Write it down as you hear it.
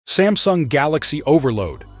Samsung Galaxy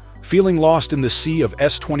Overload. Feeling lost in the sea of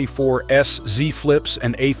S24s, Z Flips,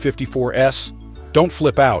 and A54s? Don't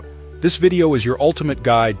flip out. This video is your ultimate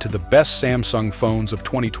guide to the best Samsung phones of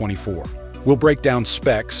 2024. We'll break down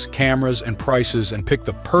specs, cameras, and prices and pick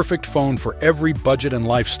the perfect phone for every budget and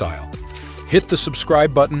lifestyle. Hit the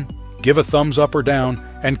subscribe button, give a thumbs up or down,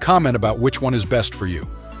 and comment about which one is best for you.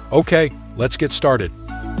 Okay, let's get started.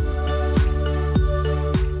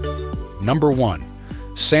 Number 1.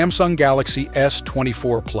 Samsung Galaxy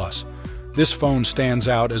S24 Plus. This phone stands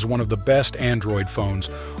out as one of the best Android phones,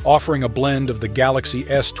 offering a blend of the Galaxy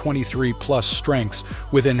S23 Plus strengths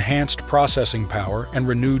with enhanced processing power and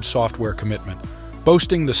renewed software commitment.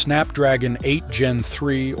 Boasting the Snapdragon 8 Gen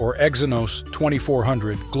 3 or Exynos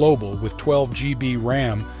 2400 Global with 12 GB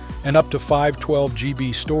RAM and up to 512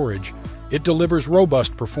 GB storage, it delivers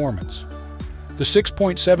robust performance. The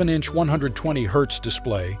 6.7-inch 120Hz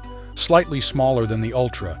display, slightly smaller than the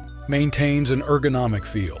Ultra, maintains an ergonomic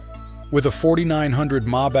feel. With a 4900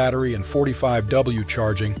 mAh battery and 45W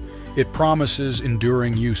charging, it promises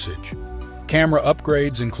enduring usage. Camera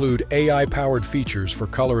upgrades include AI-powered features for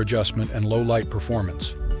color adjustment and low-light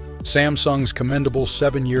performance. Samsung's commendable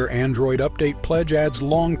 7-year Android update pledge adds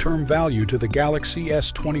long-term value to the Galaxy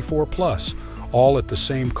S24 Plus, all at the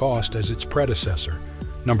same cost as its predecessor.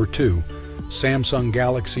 Number 2. Samsung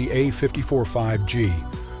Galaxy A54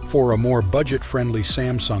 5G. For a more budget-friendly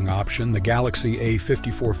Samsung option, the Galaxy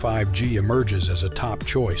A54 5G emerges as a top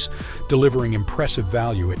choice, delivering impressive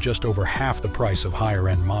value at just over half the price of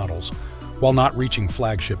higher-end models. While not reaching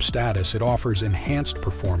flagship status, it offers enhanced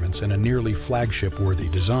performance and a nearly flagship-worthy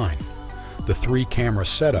design. The 3-camera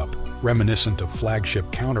setup, reminiscent of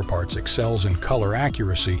flagship counterparts, excels in color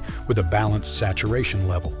accuracy with a balanced saturation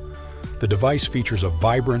level. The device features a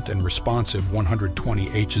vibrant and responsive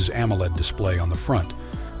 120Hz AMOLED display on the front,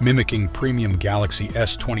 mimicking premium Galaxy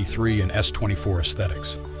S23 and S24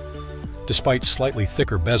 aesthetics. Despite slightly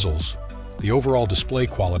thicker bezels, the overall display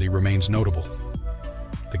quality remains notable.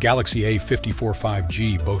 The Galaxy A54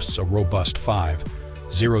 5G boasts a robust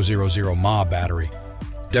 5000 mAh battery,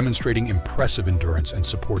 demonstrating impressive endurance and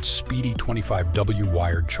supports speedy 25W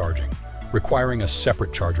wired charging, requiring a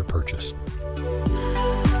separate charger purchase.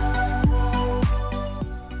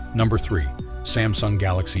 Number 3. Samsung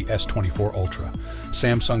Galaxy S24 Ultra.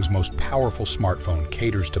 Samsung's most powerful smartphone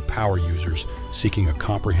caters to power users seeking a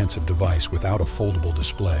comprehensive device without a foldable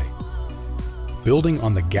display. Building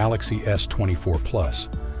on the Galaxy S24 Plus,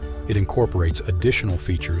 it incorporates additional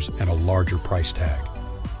features and a larger price tag.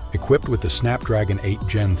 Equipped with the Snapdragon 8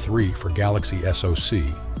 Gen 3 for Galaxy SoC,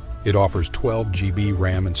 it offers 12 GB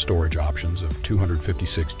RAM and storage options of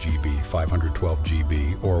 256 GB, 512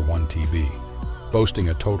 GB, or 1 TB. Boasting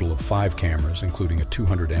a total of 5 cameras, including a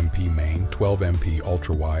 200MP main, 12MP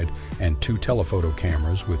ultra-wide, and 2 telephoto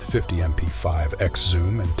cameras with 50MP 5x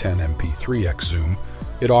zoom and 10MP 3x zoom,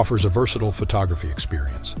 it offers a versatile photography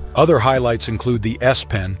experience. Other highlights include the S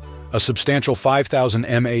Pen, a substantial 5000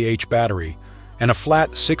 mAh battery, and a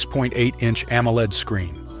flat 6.8-inch AMOLED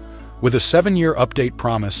screen. With a 7-year update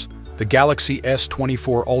promise, the Galaxy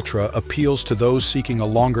S24 Ultra appeals to those seeking a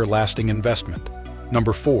longer-lasting investment.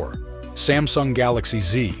 Number 4. Samsung Galaxy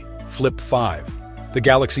Z Flip 5. The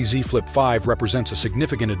Galaxy Z Flip 5 represents a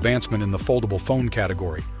significant advancement in the foldable phone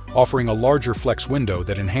category, offering a larger flex window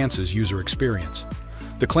that enhances user experience.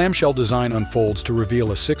 The clamshell design unfolds to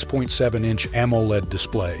reveal a 6.7-inch AMOLED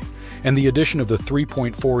display, and the addition of the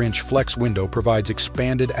 3.4-inch flex window provides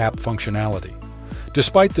expanded app functionality.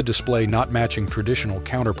 Despite the display not matching traditional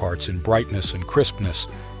counterparts in brightness and crispness,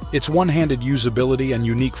 its one-handed usability and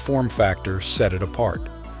unique form factor set it apart.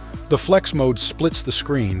 The Flex mode splits the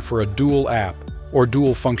screen for a dual app or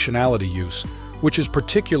dual functionality use, which is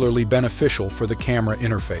particularly beneficial for the camera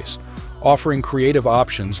interface, offering creative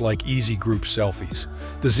options like easy group selfies.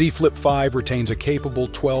 The Z Flip 5 retains a capable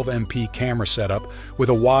 12MP camera setup with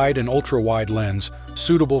a wide and ultra-wide lens,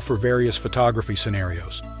 suitable for various photography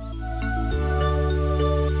scenarios.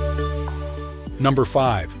 Number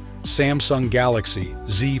 5. Samsung Galaxy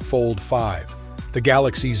Z Fold 5. The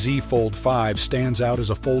Galaxy Z Fold 5 stands out as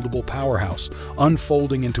a foldable powerhouse,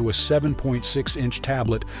 unfolding into a 7.6-inch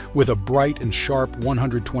tablet with a bright and sharp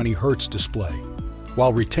 120Hz display.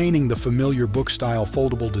 While retaining the familiar book-style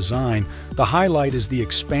foldable design, the highlight is the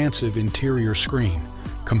expansive interior screen,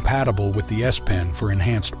 compatible with the S Pen for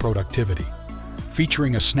enhanced productivity.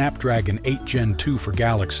 Featuring a Snapdragon 8 Gen 2 for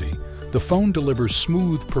Galaxy, the phone delivers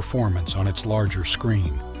smooth performance on its larger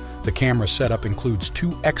screen. The camera setup includes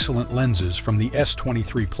 2 excellent lenses from the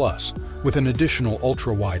S23 Plus, with an additional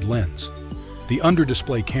ultra-wide lens. The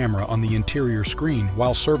under-display camera on the interior screen,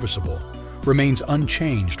 while serviceable, remains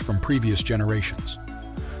unchanged from previous generations.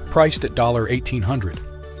 Priced at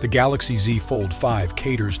 $1,800, the Galaxy Z Fold 5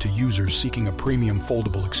 caters to users seeking a premium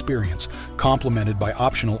foldable experience, complemented by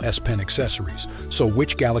optional S Pen accessories. So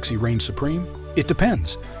which Galaxy reigns supreme? It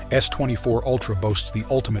depends. S24 Ultra boasts the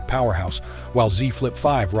ultimate powerhouse, while Z Flip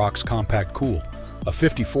 5 rocks compact cool.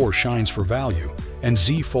 A54 shines for value, and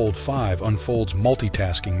Z Fold 5 unfolds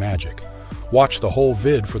multitasking magic. Watch the whole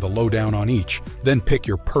vid for the lowdown on each, then pick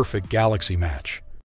your perfect Galaxy match.